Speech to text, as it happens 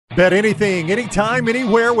Bet anything, anytime,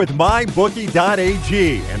 anywhere with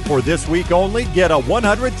MyBookie.ag. And for this week only, get a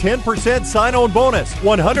 110% sign-on bonus.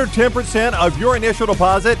 110% of your initial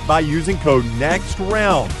deposit by using code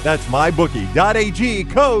NEXTROUND. That's MyBookie.ag,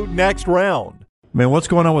 code NEXTROUND. Man, what's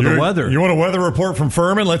going on with the weather? You want a weather report from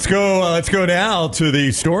Fuhrman? Let's go now to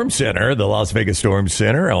the Storm Center, the Las Vegas Storm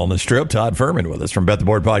Center on the Strip. Todd Fuhrman with us from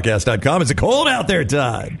BetTheBoardPodcast.com. Is it cold out there,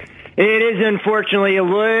 Todd? It is, unfortunately, a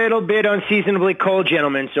little bit unseasonably cold,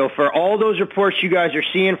 gentlemen. So for all those reports you guys are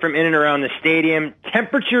seeing from in and around the stadium,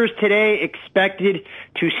 temperatures today expected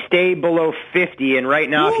to stay below 50. And right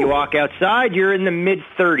now, if you walk outside, you're in the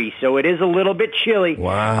mid-30s. So it is a little bit chilly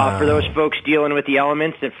for those folks dealing with the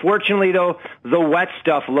elements. And fortunately, though, the wet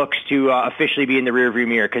stuff looks to officially be in the rearview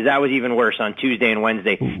mirror, because that was even worse on Tuesday and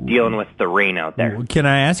Wednesday, dealing with the rain out there. Can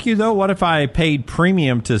I ask you, though, what if I paid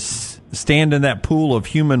premium to stand in that pool of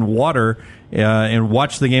human water and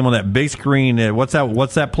watch the game on that big screen? What's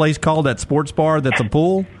that place called, that sports bar that's a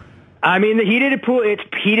pool? I mean, the heated pool, it's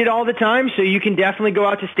heated all the time, so you can definitely go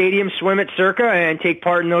out to Stadium, swim at Circa, and take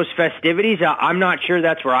part in those festivities. I'm not sure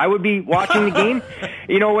that's where I would be watching the game.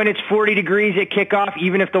 You know, when it's 40 degrees at kickoff,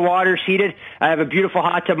 even if the water's heated, I have a beautiful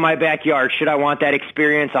hot tub in my backyard. Should I want that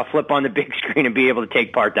experience, I'll flip on the big screen and be able to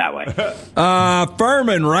take part that way.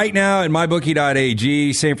 Fuhrman, right now at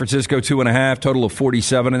MyBookie.ag, San Francisco 2.5, total of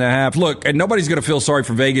 47.5. Look, and nobody's going to feel sorry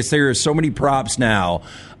for Vegas. There are so many props now.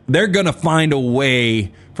 They're going to find a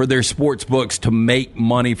way for their sports books to make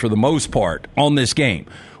money for the most part on this game.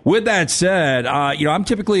 With that said, I'm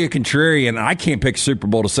typically a contrarian. I can't pick Super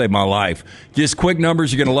Bowl to save my life. Just quick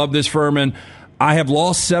numbers. You're going to love this, Fuhrman. I have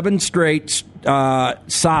lost 7 straight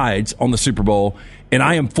sides on the Super Bowl, and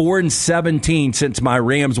I am 4-17 since my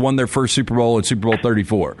Rams won their first Super Bowl in Super Bowl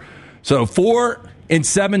 34. So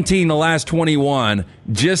 4-17 the last 21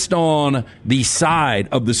 just on the side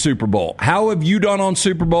of the Super Bowl. How have you done on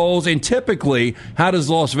Super Bowls? And typically, how does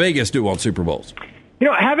Las Vegas do on Super Bowls? You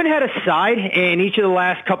know, I haven't had a side in each of the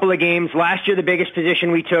last couple of games. Last year, the biggest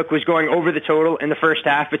position we took was going over the total in the first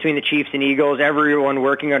half between the Chiefs and Eagles, everyone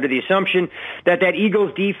working under the assumption that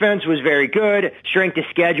Eagles defense was very good. Strength of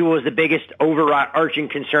schedule was the biggest overarching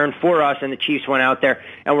concern for us, and the Chiefs went out there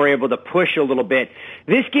and were able to push a little bit.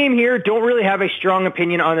 This game here, don't really have a strong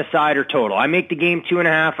opinion on the side or total. I make the game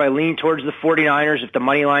 2.5. I lean towards the 49ers if the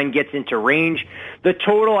money line gets into range. The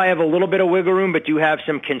total, I have a little bit of wiggle room, but do have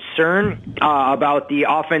some concern about the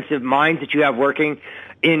offensive minds that you have working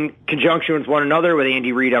in conjunction with one another, with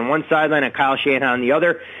Andy Reid on one sideline and Kyle Shanahan on the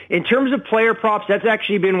other. In terms of player props, that's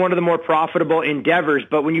actually been one of the more profitable endeavors.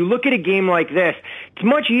 But when you look at a game like this, it's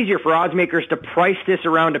much easier for odds makers to price this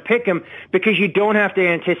around to pick them, because you don't have to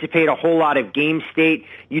anticipate a whole lot of game state.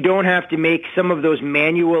 You don't have to make some of those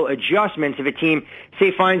manual adjustments if a team,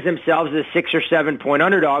 say, finds themselves as a 6 or 7 point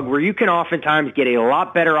underdog, where you can oftentimes get a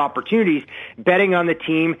lot better opportunities betting on the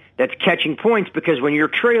team that's catching points, because when you're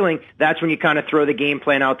trailing, that's when you kind of throw the game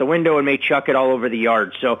plan out the window and may chuck it all over the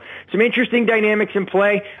yard. So some interesting dynamics in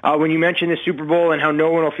play. When you mentioned the Super Bowl and how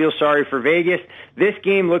no one will feel sorry for Vegas, this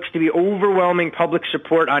game looks to be overwhelming public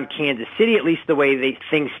support on Kansas City, at least the way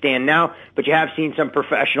things stand now. But you have seen some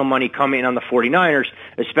professional money come in on the 49ers,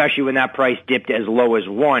 especially when that price dipped as low as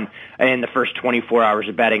 1 in the first 24 hours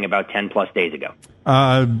of betting about 10-plus days ago.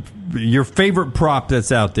 Your favorite prop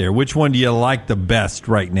that's out there, which one do you like the best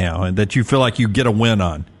right now and that you feel like you get a win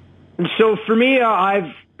on? So for me,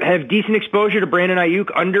 I have decent exposure to Brandon Ayuk,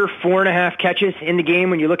 under 4.5 catches in the game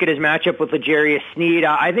when you look at his matchup with L'Jarius Sneed.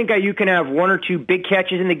 I think Ayuk can have 1 or 2 big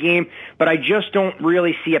catches in the game, but I just don't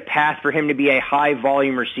really see a path for him to be a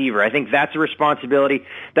high-volume receiver. I think that's a responsibility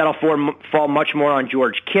that'll fall much more on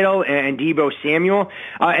George Kittle and Deebo Samuel.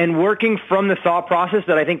 And working from the thought process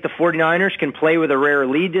that I think the 49ers can play with a rare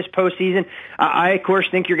lead this postseason, I, of course,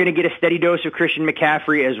 think you're going to get a steady dose of Christian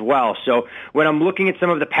McCaffrey as well. So when I'm looking at some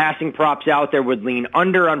of the passing props out there, would lean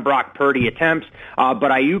under on Brock Purdy attempts, but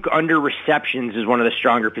Ayuk under receptions is one of the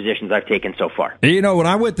stronger positions I've taken so far. You know, when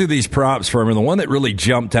I went through these props, Fuhrman, the one that really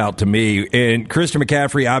jumped out to me, and Christian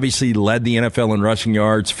McCaffrey obviously led the NFL in rushing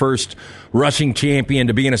yards, first rushing champion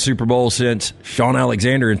to be in a Super Bowl since Shaun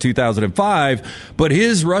Alexander in 2005, but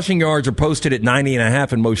his rushing yards are posted at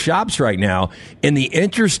 90.5 in most shops right now. And the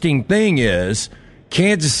interesting thing is,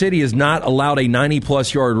 Kansas City has not allowed a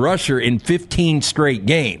 90-plus yard rusher in 15 straight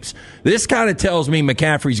games. This kind of tells me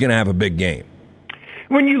McCaffrey's going to have a big game.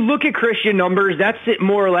 When you look at Christian numbers, that's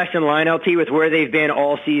more or less in line, LT, with where they've been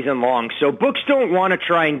all season long. So books don't want to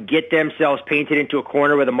try and get themselves painted into a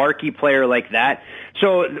corner with a marquee player like that.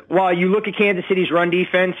 So while you look at Kansas City's run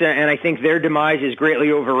defense, and I think their demise is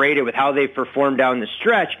greatly overrated with how they've performed down the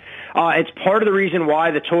stretch, it's part of the reason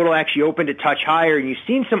why the total actually opened a touch higher. And you've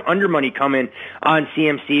seen some under money come in on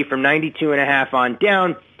CMC from 92.5 on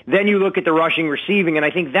down. Then you look at the rushing receiving, and I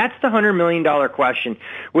think that's the $100 million question.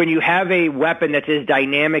 When you have a weapon that's as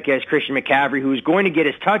dynamic as Christian McCaffrey, who's going to get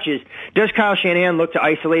his touches, does Kyle Shanahan look to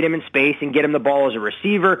isolate him in space and get him the ball as a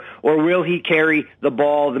receiver, or will he carry the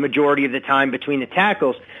ball the majority of the time between the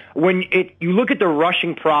tackles? When you look at the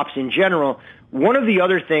rushing props in general, one of the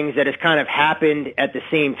other things that has kind of happened at the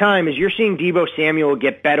same time is you're seeing Deebo Samuel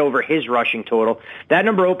get bet over his rushing total. That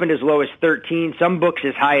number opened as low as 13, some books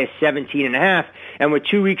as high as 17.5. And with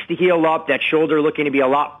 2 weeks to heal up, that shoulder looking to be a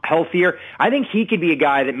lot healthier, I think he could be a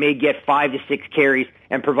guy that may get 5 to 6 carries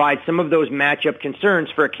and provide some of those matchup concerns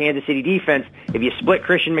for a Kansas City defense. If you split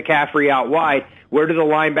Christian McCaffrey out wide, where do the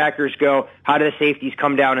linebackers go? How do the safeties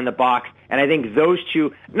come down in the box? And I think those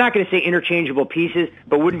two, I'm not going to say interchangeable pieces,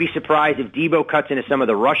 but wouldn't be surprised if Deebo cuts into some of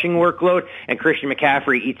the rushing workload and Christian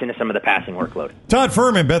McCaffrey eats into some of the passing workload. Todd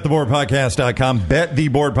Fuhrman, BetTheBoardPodcast.com,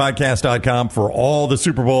 BetTheBoardPodcast.com for all the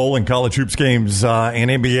Super Bowl and college hoops games and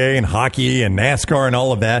NBA and hockey and NASCAR and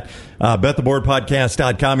all of that.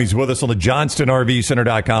 BetTheBoardPodcast.com. He's with us on the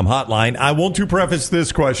JohnstonRVCenter.com hotline. I want to preface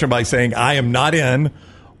this question by saying I am not in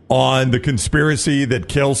on the conspiracy that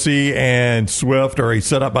Kelsey and Swift are a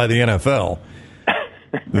setup by the NFL.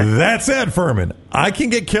 That said, Furman, I can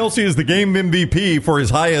get Kelsey as the game MVP for as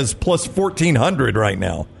high as plus 1,400 right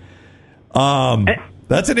now.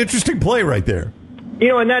 That's an interesting play right there. You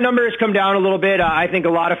know, and that number has come down a little bit. I think a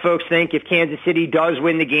lot of folks think if Kansas City does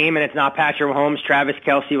win the game and it's not Patrick Mahomes, Travis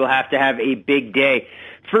Kelce will have to have a big day.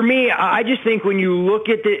 For me, I just think when you look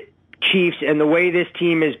at the Chiefs and the way this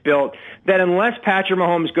team is built, that unless Patrick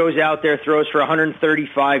Mahomes goes out there, throws for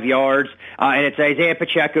 135 yards, and it's Isaiah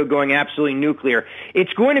Pacheco going absolutely nuclear,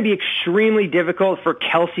 it's going to be extremely difficult for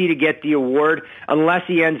Kelce to get the award unless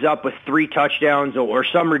he ends up with 3 touchdowns or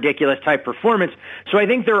some ridiculous type performance. So I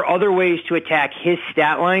think there are other ways to attack his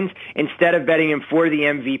stat lines instead of betting him for the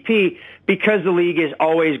MVP, because the league is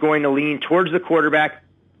always going to lean towards the quarterback.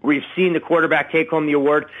 We've seen the quarterback take home the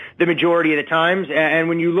award the majority of the times. And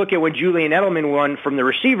when you look at when Julian Edelman won from the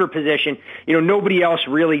receiver position, you know, nobody else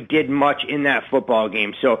really did much in that football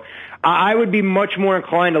game. So I would be much more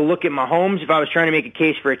inclined to look at Mahomes if I was trying to make a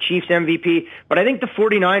case for a Chiefs MVP. But I think the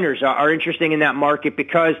 49ers are interesting in that market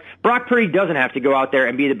because Brock Purdy doesn't have to go out there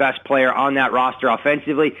and be the best player on that roster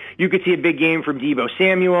offensively. You could see a big game from Deebo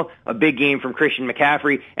Samuel, a big game from Christian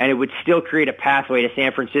McCaffrey, and it would still create a pathway to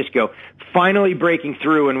San Francisco finally breaking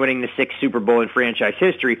through and winning the 6th Super Bowl in franchise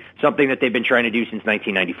history, something that they've been trying to do since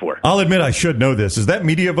 1994. I'll admit I should know this. Is that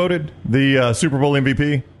media voted the Super Bowl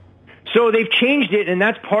MVP? So they've changed it, and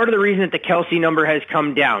that's part of the reason that the Kelce number has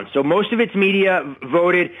come down. So most of its media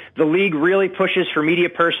voted. The league really pushes for media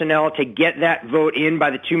personnel to get that vote in by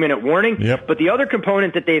the 2-minute warning. Yep. But the other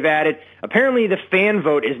component that they've added, apparently the fan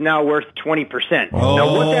vote is now worth 20%. Oh,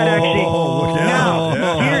 now what that actually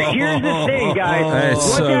here's yeah. the thing, guys.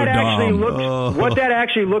 What that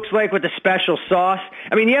actually looks like with the special sauce.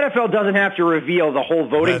 I mean, the NFL doesn't have to reveal the whole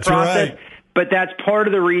voting process. Right. But that's part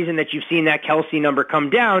of the reason that you've seen that Kelce number come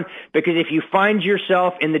down, because if you find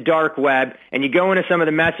yourself in the dark web and you go into some of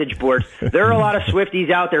the message boards, there are a lot of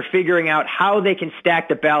Swifties out there figuring out how they can stack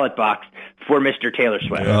the ballot box for Mr. Taylor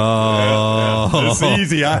Swift. Oh, it's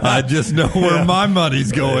easy. I just know where my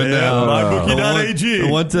money's going now.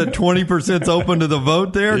 MyBookie.ag. Once that 20%'s open to the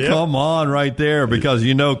vote there, come on right there, because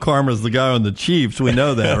you know Karma's the guy on the Chiefs. We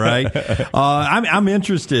know that, right? I'm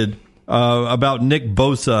interested about Nick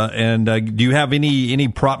Bosa, and do you have any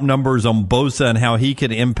prop numbers on Bosa and how he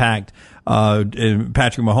could impact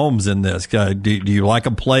Patrick Mahomes in this? Do you like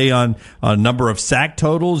a play on a number of sack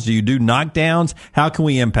totals? Do you do knockdowns? How can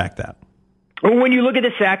we impact that? When you look at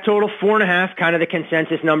the sack total, 4.5, kind of the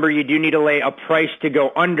consensus number, you do need to lay a price to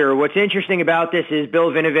go under. What's interesting about this is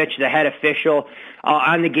Bill Vinovich, the head official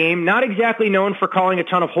on the game, not exactly known for calling a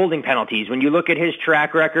ton of holding penalties. When you look at his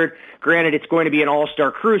track record, granted it's going to be an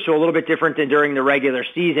all-star crew, so a little bit different than during the regular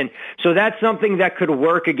season. So that's something that could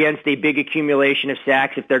work against a big accumulation of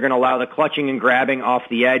sacks if they're going to allow the clutching and grabbing off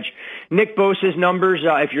the edge. Nick Bosa's numbers,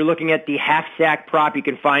 if you're looking at the half sack prop, you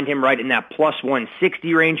can find him right in that plus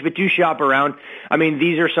 160 range, but do shop around. I mean,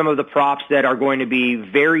 these are some of the props that are going to be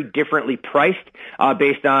very differently priced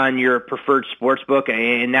based on your preferred sports book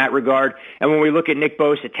in that regard. And when we look at Nick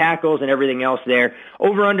Bosa tackles and everything else there,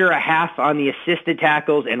 over under a half on the assisted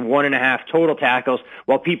tackles and 1.5 total tackles,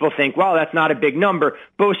 while people think, well, that's not a big number,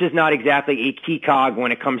 Bosa's not exactly a key cog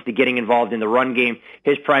when it comes to getting involved in the run game.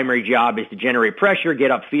 His primary job is to generate pressure,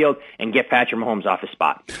 get upfield, and get Patrick Mahomes off his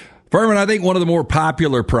spot. Fuhrman, I think one of the more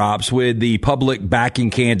popular props with the public backing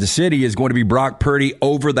Kansas City is going to be Brock Purdy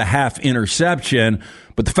over the half interception.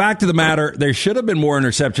 But the fact of the matter, there should have been more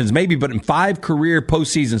interceptions maybe, but in 5 career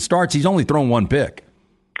postseason starts, he's only thrown 1 pick.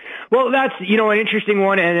 Well, that's, an interesting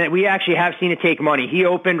one, and we actually have seen it take money. He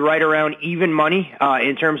opened right around even money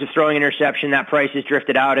in terms of throwing interception. That price has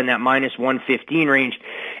drifted out in that minus 115 range.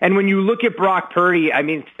 And when you look at Brock Purdy, I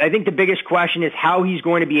think the biggest question is how he's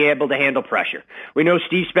going to be able to handle pressure. We know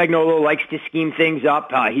Steve Spagnuolo likes to scheme things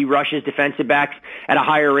up. He rushes defensive backs at a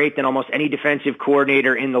higher rate than almost any defensive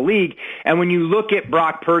coordinator in the league. And when you look at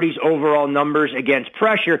Brock Purdy's overall numbers against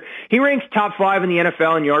pressure, he ranks top 5 in the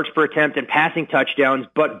NFL in yards per attempt and passing touchdowns,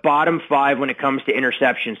 but bottom 5 when it comes to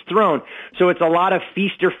interceptions thrown. So it's a lot of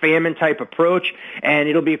feast or famine type approach, and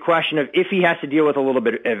it'll be a question of if he has to deal with a little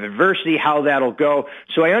bit of adversity, how that'll go.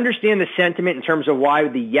 So I understand the sentiment in terms of why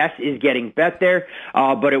the yes is getting bet there,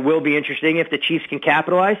 but it will be interesting if the Chiefs can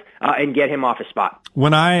capitalize and get him off his spot.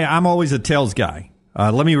 When I'm always a tails guy.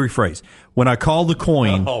 Let me rephrase. When I call the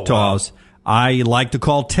coin toss, I like to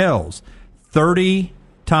call tails. 30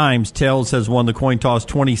 times tails has won the coin toss,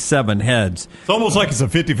 27 heads. It's almost like it's a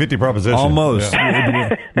 50-50 proposition. Almost.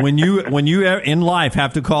 Yeah. when you in life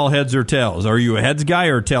have to call heads or tails, are you a heads guy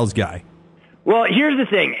or a tails guy? Well, here's the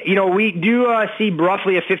thing. We do see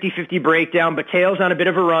roughly a 50-50 breakdown, but tails on a bit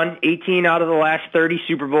of a run, 18 out of the last 30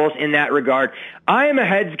 Super Bowls in that regard. I am a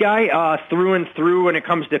heads guy through and through when it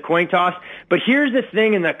comes to coin toss, but here's the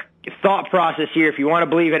thing in the thought process here, if you want to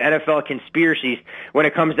believe in NFL conspiracies when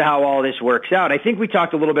it comes to how all this works out. I think we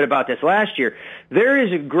talked a little bit about this last year. There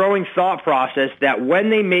is a growing thought process that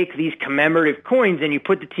when they make these commemorative coins and you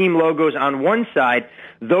put the team logos on one side,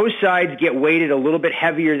 those sides get weighted a little bit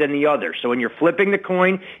heavier than the other. So when you're flipping the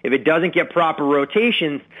coin, if it doesn't get proper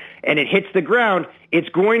rotations and it hits the ground, it's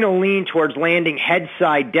going to lean towards landing head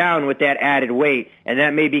side down with that added weight, and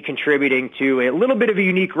that may be contributing to a little bit of a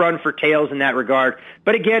unique run for tails in that regard.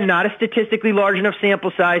 But again, not a statistically large enough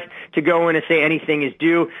sample size to go in and say anything is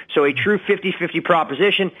due. So a true 50-50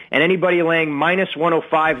 proposition, and anybody laying minus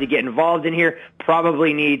 105 to get involved in here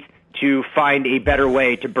probably needs to find a better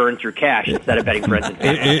way to burn through cash instead of betting friends and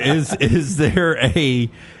family.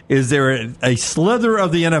 Is there a slither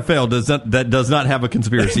of the NFL that does not have a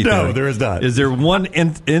conspiracy theory? No, there is not. Is there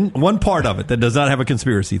one part of it that does not have a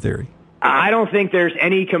conspiracy theory? I don't think there's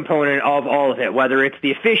any component of all of it, whether it's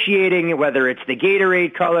the officiating, whether it's the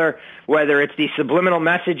Gatorade color, whether it's the subliminal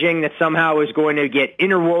messaging that somehow is going to get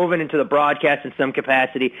interwoven into the broadcast in some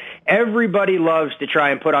capacity. Everybody loves to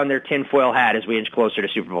try and put on their tinfoil hat as we inch closer to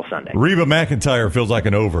Super Bowl Sunday. Reba McEntire feels like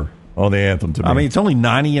an over on the anthem to me. I mean, it's only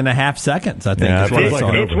 90.5 seconds, I think. Yeah,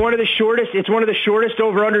 it's one of the shortest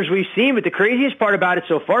over-unders we've seen, but the craziest part about it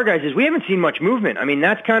so far, guys, is we haven't seen much movement. I mean,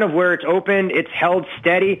 that's kind of where it's opened. It's held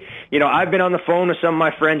steady. I've been on the phone with some of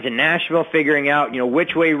my friends in Nashville figuring out,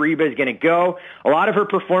 which way Reba is going to go. A lot of her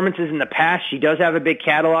performances in the past, she does have a big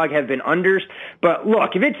catalog, have been unders. But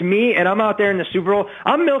look, if it's me and I'm out there in the Super Bowl,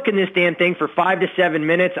 I'm milking this damn thing for 5 to 7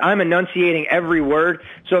 minutes. I'm enunciating every word.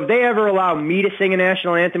 So if they ever allow me to sing a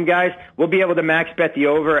national anthem, guys, we'll be able to max bet the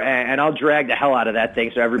over, and I'll drag the hell out of that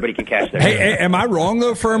thing so everybody can catch their Hey, am I wrong,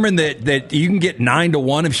 though, Fuhrman, that you can get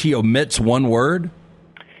 9-1 if she omits one word?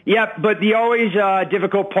 Yep, but the always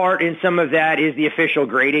difficult part in some of that is the official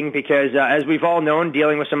grading because, as we've all known,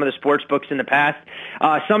 dealing with some of the sports books in the past,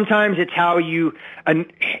 sometimes it's how you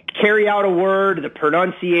carry out a word, the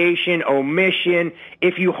pronunciation, omission,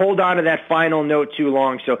 if you hold on to that final note too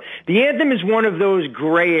long. So the anthem is one of those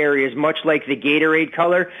gray areas, much like the Gatorade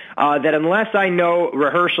color, that unless I know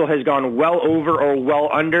rehearsal has gone well over or well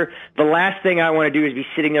under, the last thing I want to do is be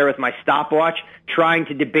sitting there with my stopwatch trying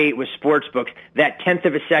to debate with sports books that 1/10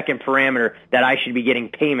 of a second parameter that I should be getting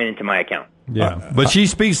payment into my account. Yeah, but she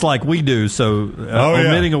speaks like we do, so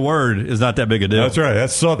omitting a word is not that big a deal. That's right.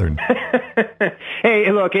 That's Southern.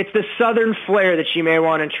 Hey, look, it's the Southern flair that she may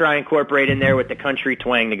want to try and incorporate in there with the country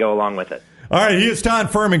twang to go along with it. All right, he is Todd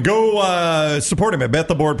Fuhrman. Go support him at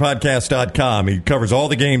bettheboardpodcast.com. He covers all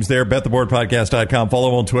the games there, bettheboardpodcast.com. Follow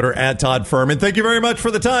him on Twitter at Todd Fuhrman. Thank you very much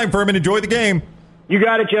for the time, Fuhrman. Enjoy the game. You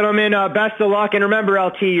got it, gentlemen. Best of luck. And remember,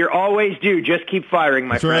 LT, you're always due. Just keep firing,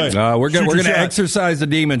 my friend. Right. We're going to exercise the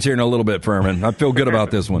demons here in a little bit, Fuhrman. I feel good about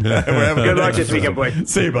this one. Good luck this weekend, boys.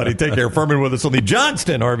 See you, buddy. Take care. Furman with us on the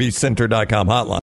JohnstonRVCenter.com hotline.